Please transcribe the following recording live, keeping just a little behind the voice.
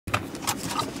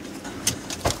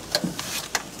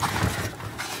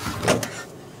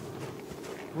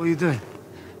What are you doing?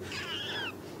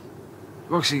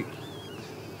 Roxy,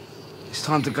 it's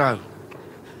time to go.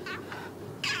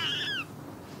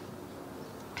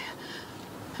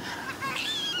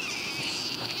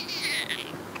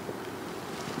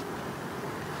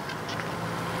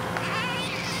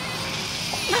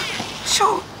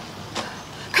 Sure.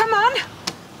 Come on.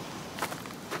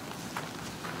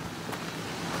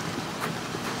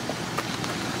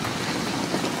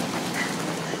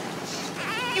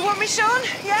 You want me, Sean?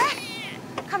 Yeah?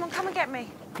 Come and get me.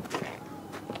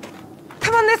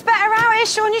 Come on, there's better out here,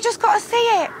 Sean. You just got to see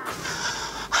it.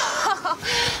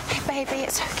 Hey, baby,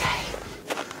 it's okay.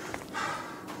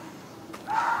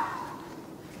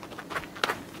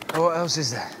 What else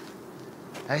is there?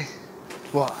 Hey?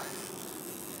 What?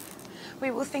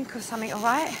 We will think of something, all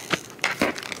right?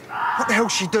 What the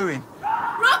hell's she doing?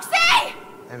 Roxy!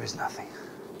 There is nothing.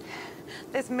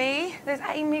 There's me, there's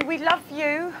Amy, we love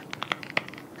you.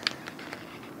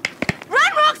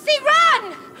 Run, Roxy,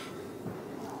 run!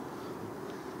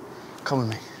 Come with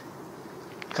me.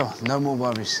 Come on, no more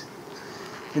worries.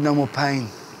 No more pain.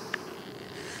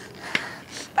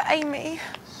 But Amy...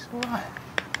 It's all right.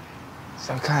 It's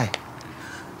okay.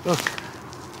 Look,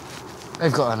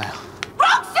 they've got her now.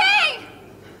 Roxy!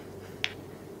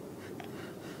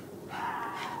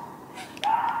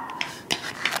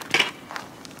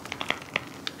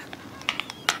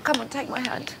 Come on, take my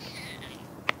hand.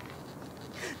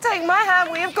 Take my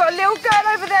hand. We have got a little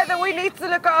girl over there that we need to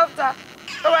look after.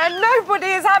 All right, nobody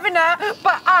is having her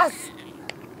but us.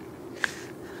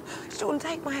 Sean,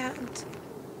 take my hand.